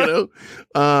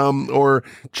 or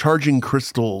charging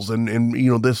crystals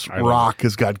and this rock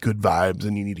has got good vibes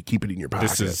and you need to keep it in your pocket.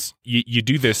 This is you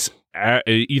do this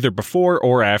either before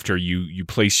or after you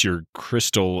place your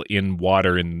crystal in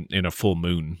water in a full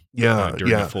moon.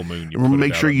 During a full moon.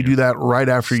 Make sure you do that right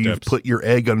after you've put your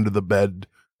egg under the bed.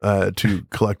 To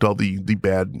collect all the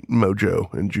bad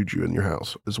mojo and juju in your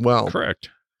house as well.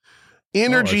 Correct.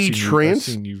 I've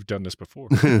seen you've done this before.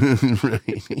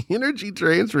 Right. Energy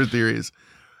transfer theories.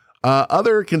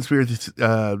 Other conspiracy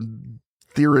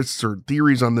theorists or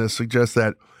theories on this suggest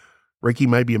that Reiki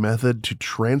might be a method to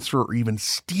transfer or even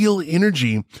steal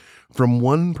energy from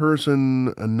one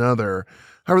person another.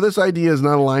 However, this idea is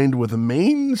not aligned with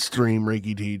mainstream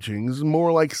Reiki teachings,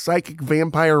 more like Psychic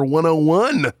Vampire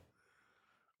 101.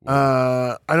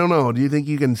 I don't know. Do you think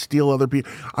you can steal other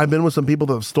people? I've been with some people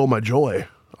that have stole my joy.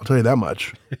 I'll tell you that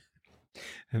much.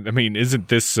 I mean, isn't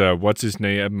this, what's his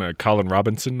name, Colin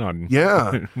Robinson on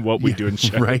What We Do in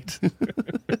Shadow? Right.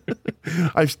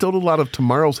 I've stolen a lot of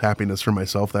tomorrow's happiness for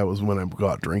myself. That was when I go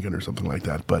out drinking or something like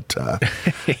that. But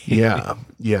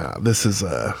this is,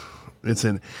 it's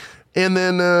in. And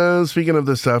then speaking of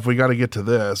this stuff, we got to get to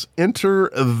this. Enter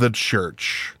the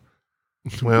church.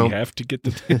 Well, we have to get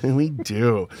the we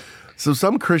do. So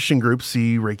some Christian groups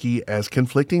see Reiki as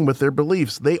conflicting with their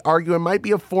beliefs. They argue it might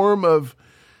be a form of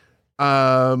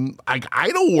like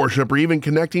idol worship or even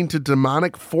connecting to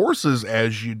demonic forces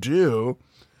as you do.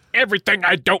 Everything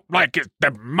I don't like is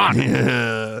demonic.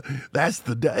 Yeah, that's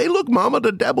hey, look, mama,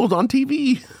 the devil's on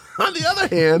TV. On the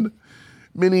other hand,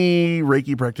 many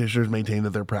Reiki practitioners maintain that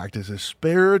their practice is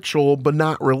spiritual but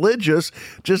not religious,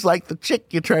 just like the chick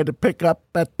you tried to pick up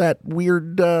at that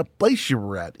weird place you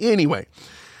were at. Anyway,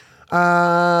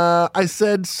 I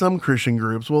said some Christian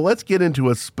groups. Well, let's get into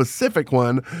a specific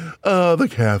one, the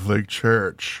Catholic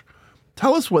Church.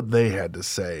 Tell us what they had to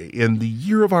say in the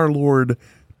year of our Lord,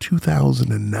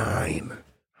 2009.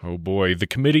 Oh boy, the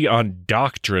Committee on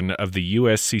Doctrine of the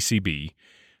USCCB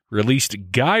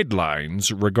released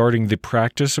guidelines regarding the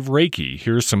practice of Reiki.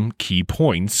 Here are some key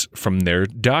points from their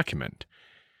document.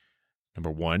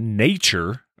 Number 1,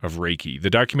 nature of Reiki. The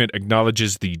document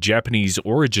acknowledges the Japanese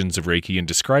origins of Reiki and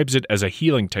describes it as a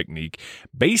healing technique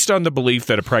based on the belief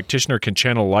that a practitioner can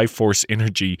channel life force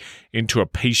energy into a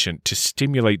patient to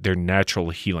stimulate their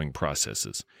natural healing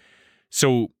processes.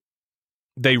 So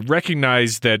they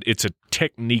recognize that it's a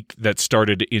technique that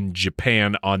started in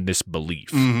Japan on this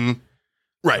belief. Mm-hmm.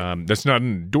 Right. That's not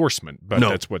an endorsement, but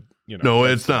that's what, No,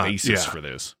 it's the not. basis for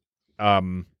this.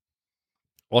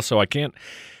 Also, I can't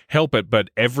help it,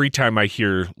 but every time I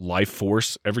hear life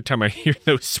force, every time I hear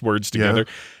those words together,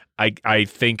 I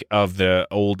think of the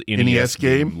old NES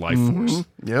game, Life Force.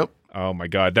 Yep. Oh my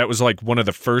God. That was like one of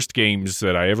the first games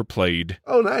that I ever played.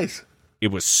 Oh, nice. It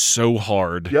was so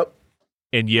hard. Yep.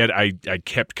 And yet I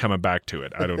kept coming back to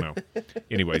it. I don't know.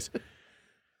 Anyways.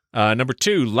 Number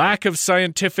 2, lack of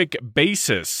scientific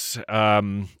basis.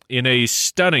 In a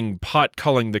stunning pot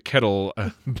calling the kettle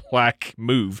black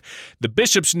move, the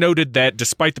bishops noted that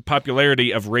despite the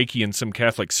popularity of Reiki in some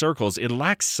Catholic circles, it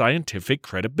lacks scientific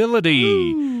credibility.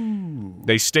 Ooh.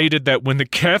 They stated that when the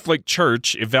Catholic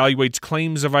Church evaluates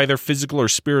claims of either physical or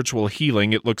spiritual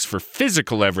healing, it looks for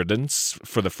physical evidence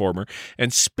for the former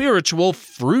and spiritual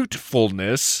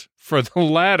fruitfulness for the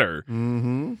latter.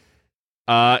 Mm-hmm.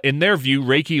 In their view,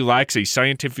 Reiki lacks a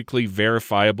scientifically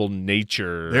verifiable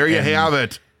nature. There you have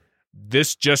it.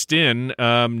 This just in,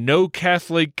 no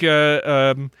Catholic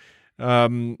leader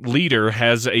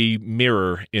has a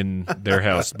mirror in their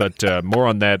house, but more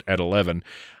on that at 11.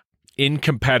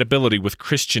 Incompatibility with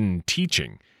Christian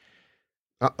teaching.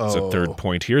 That's a third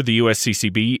point here. The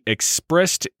USCCB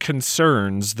expressed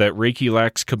concerns that Reiki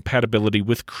lacks compatibility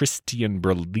with Christian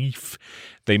belief.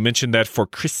 They mentioned that for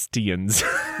Christians,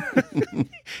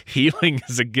 healing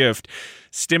is a gift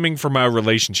stemming from our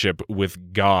relationship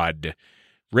with God.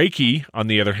 Reiki, on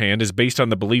the other hand, is based on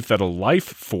the belief that a life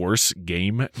force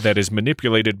game that is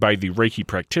manipulated by the Reiki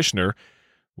practitioner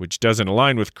which doesn't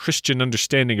align with Christian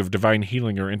understanding of divine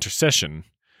healing or intercession.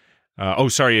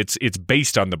 It's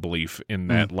based on the belief in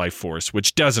that life force,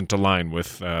 which doesn't align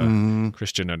with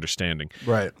Christian understanding.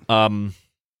 Right.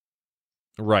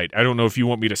 Right. I don't know if you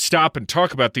want me to stop and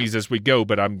talk about these as we go,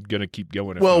 but I'm going to keep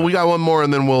going. Well, we got one more,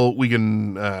 and then we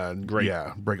can Great.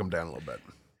 break them down a little bit.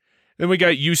 Then we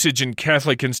got usage in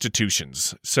Catholic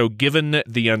institutions. So given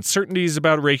the uncertainties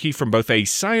about Reiki from both a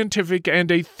scientific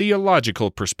and a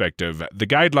theological perspective, the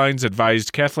guidelines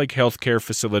advised Catholic healthcare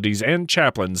facilities and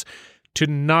chaplains to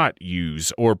not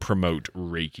use or promote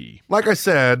Reiki. Like I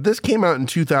said, this came out in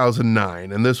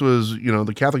 2009, and this was,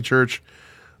 the Catholic Church,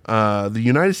 the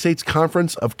United States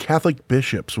Conference of Catholic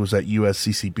Bishops was at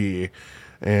USCCB,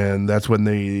 and that's when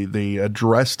they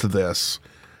addressed this.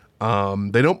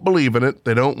 They don't believe in it.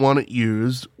 They don't want it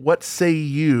used. What say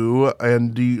you?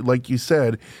 And do you, like you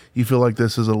said, you feel like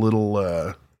this is a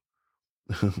little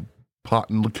pot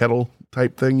and kettle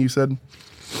type thing, you said?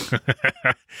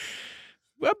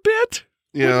 A bit.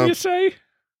 Yeah. Wouldn't you say?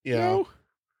 Yeah. No?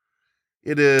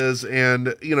 It is.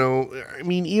 And,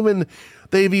 even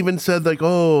they've even said like,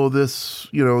 oh, this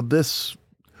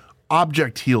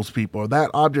object heals people or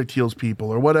that object heals people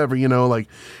or whatever, Don't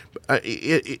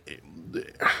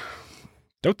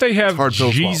they have hard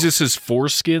pill to swallow. Jesus's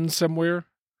foreskin somewhere?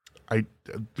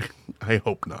 I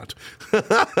hope not.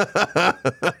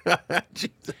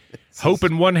 Hope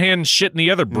in one hand, shit in the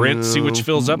other, Brent. See which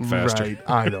fills up faster. Right.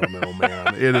 I don't know,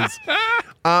 man. It is.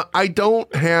 I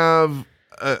don't have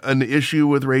an issue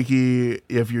with Reiki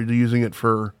if you're using it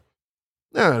for.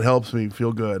 It helps me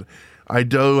feel good. I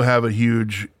do have a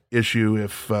huge issue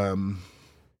if,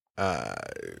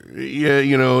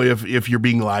 if you're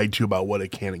being lied to about what it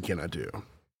can and cannot do.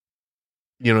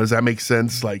 Does that make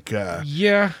sense? Like,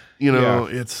 yeah.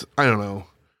 It's, I don't know.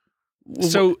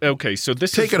 So, okay. So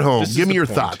take it home. Give me your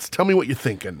thoughts. Tell me what you're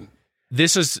thinking.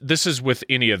 This is with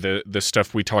any of the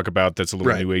stuff we talk about that's a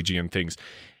little new agey and things.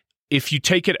 If you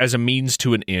take it as a means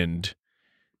to an end,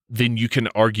 then you can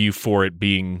argue for it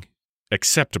being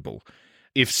acceptable.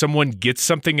 If someone gets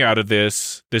something out of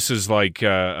this is like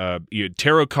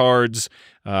tarot cards.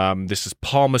 This is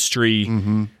palmistry.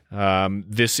 Mm-hmm.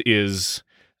 This is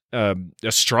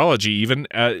astrology. Even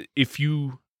if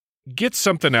you get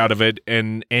something out of it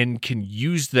and can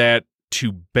use that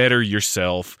to better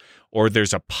yourself, or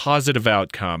there's a positive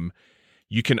outcome,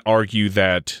 you can argue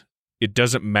that it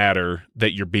doesn't matter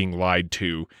that you're being lied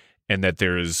to and that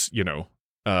there is,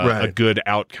 a good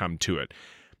outcome to it.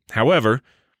 However,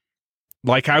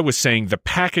 like I was saying, the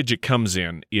package it comes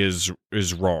in is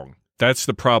wrong. That's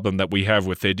the problem that we have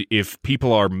with it. If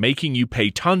people are making you pay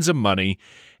tons of money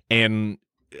and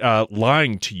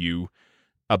lying to you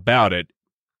about it,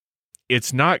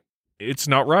 it's not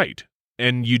right.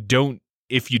 And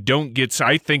if you don't get,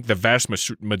 I think the vast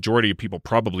majority of people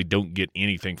probably don't get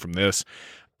anything from this.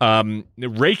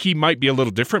 Reiki might be a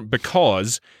little different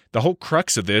because the whole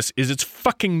crux of this is it's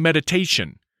fucking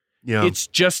meditation. Yeah. It's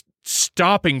just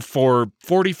stopping for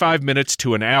 45 minutes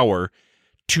to an hour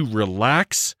to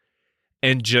relax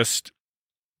and just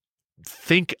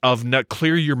think of,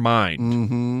 clear your mind.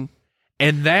 Mm-hmm.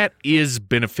 And that is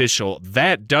beneficial.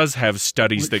 That does have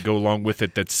studies that go along with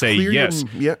it that say yes.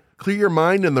 Clear your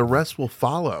mind and the rest will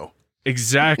follow.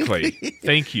 Exactly.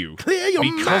 Thank you. Clear your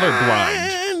mind. Be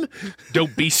colorblind.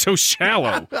 Don't be so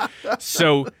shallow.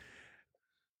 So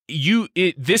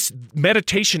this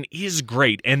meditation is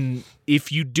great. And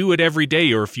if you do it every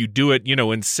day, or if you do it,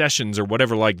 in sessions or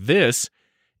whatever like this,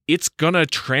 it's going to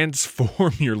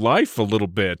transform your life a little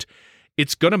bit.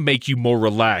 It's going to make you more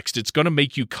relaxed. It's going to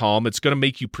make you calm. It's going to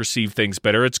make you perceive things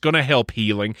better. It's going to help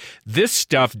healing. This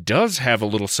stuff does have a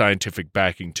little scientific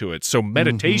backing to it. So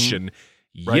meditation,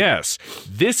 yes,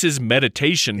 this is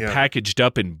meditation packaged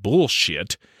up in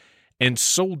bullshit and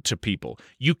sold to people.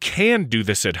 You can do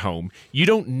this at home. You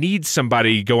don't need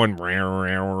somebody going row,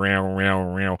 row, row, row,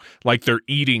 row, like they're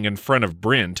eating in front of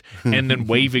Brent and then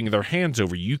waving their hands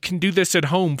over. You can do this at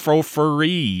home for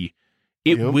free.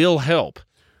 It will help.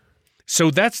 So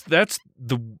that's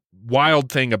the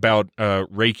wild thing about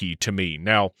Reiki to me.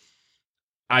 Now,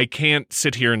 I can't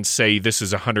sit here and say this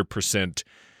is 100%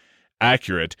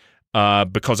 accurate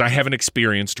because I haven't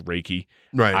experienced Reiki.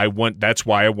 Right. That's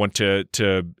why I want to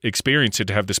experience it,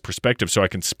 to have this perspective so I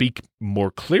can speak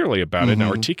more clearly about it and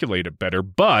articulate it better.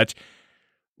 But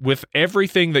with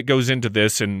everything that goes into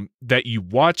this, and that you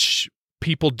watch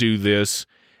people do this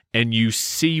and you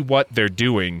see what they're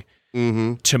doing,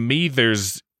 to me,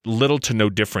 there's little to no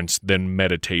difference than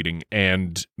meditating,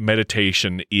 and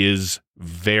meditation is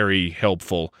very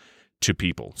helpful to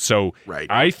people. So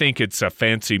I think it's a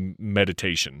fancy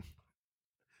meditation.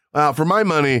 For my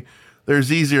money,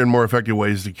 There's easier and more effective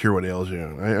ways to cure what ails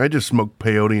you. I just smoke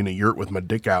peyote in a yurt with my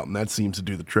dick out, and that seems to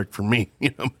do the trick for me.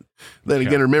 Then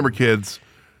again, remember, kids,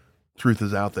 truth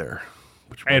is out there.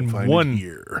 And one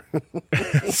here.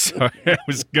 Sorry, I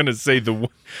was going to say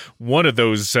one of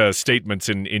those statements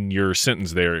in your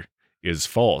sentence there is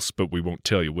false, but we won't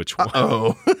tell you which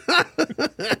one.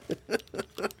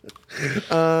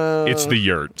 It's the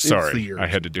yurt. Sorry, it's the yurt. I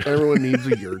had to do it. Everyone needs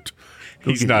a yurt.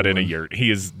 He's not in a yurt.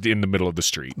 He is in the middle of the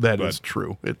street. That is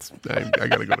true. I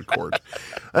got to go to court.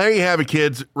 There you have it,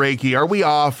 kids. Reiki. Are we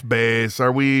off base?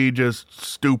 Are we just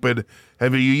stupid?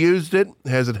 Have you used it?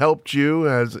 Has it helped you?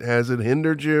 Has it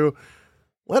hindered you?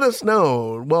 Let us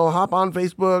know. Well, hop on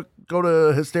Facebook. Go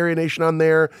to Hysteria Nation on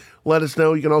there. Let us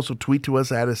know. You can also tweet to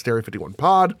us at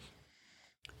Hysteria51Pod.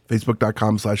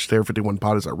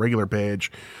 Facebook.com/Hysteria51Pod is our regular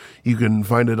page. You can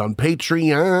find it on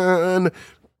Patreon.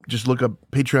 Just look up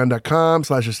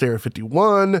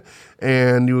patreon.com/Hysteria51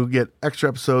 and you will get extra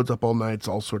episodes, up all nights,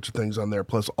 all sorts of things on there.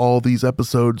 Plus all these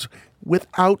episodes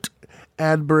without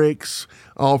ad breaks,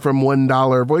 all from $1.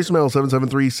 Voicemail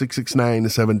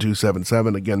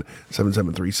 773-669-7277. Again,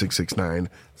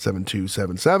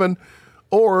 773-669-7277.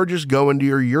 Or just go into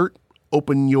your yurt,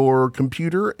 open your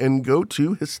computer, and go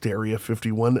to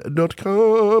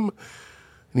hysteria51.com.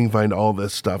 And you can find all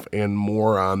this stuff and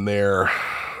more on there.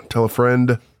 Tell a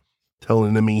friend, tell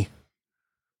an enemy,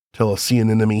 tell a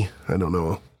seeing enemy. I don't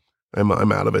know. I'm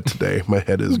out of it today. My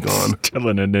head is gone.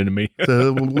 Telling an enemy.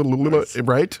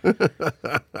 Right?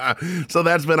 So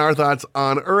that's been our thoughts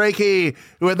on Reiki.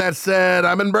 With that said,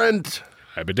 I've been Brent.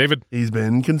 I've been David. He's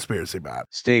been Conspiracy Bot.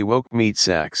 Stay woke, meat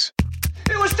sacks.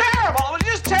 It was terrible. It was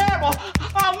just terrible.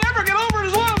 I'll never get over it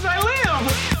as long as I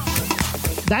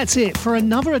live. That's it for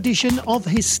another edition of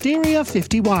Hysteria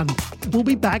 51. We'll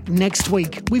be back next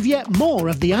week with yet more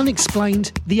of the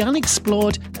unexplained, the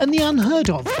unexplored, and the unheard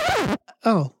of.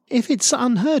 Oh, if it's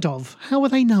unheard of, how will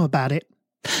they know about it?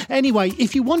 Anyway,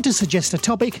 if you want to suggest a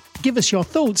topic, give us your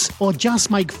thoughts, or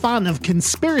just make fun of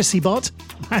Conspiracy Bot,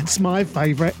 that's my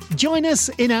favourite. Join us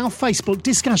in our Facebook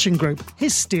discussion group,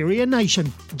 Hysteria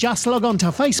Nation. Just log on to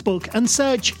Facebook and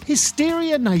search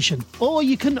Hysteria Nation, or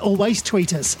you can always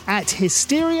tweet us at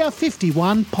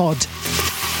Hysteria51Pod.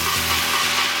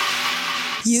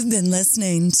 You've been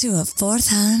listening to a Fourth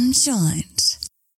Hand Joint.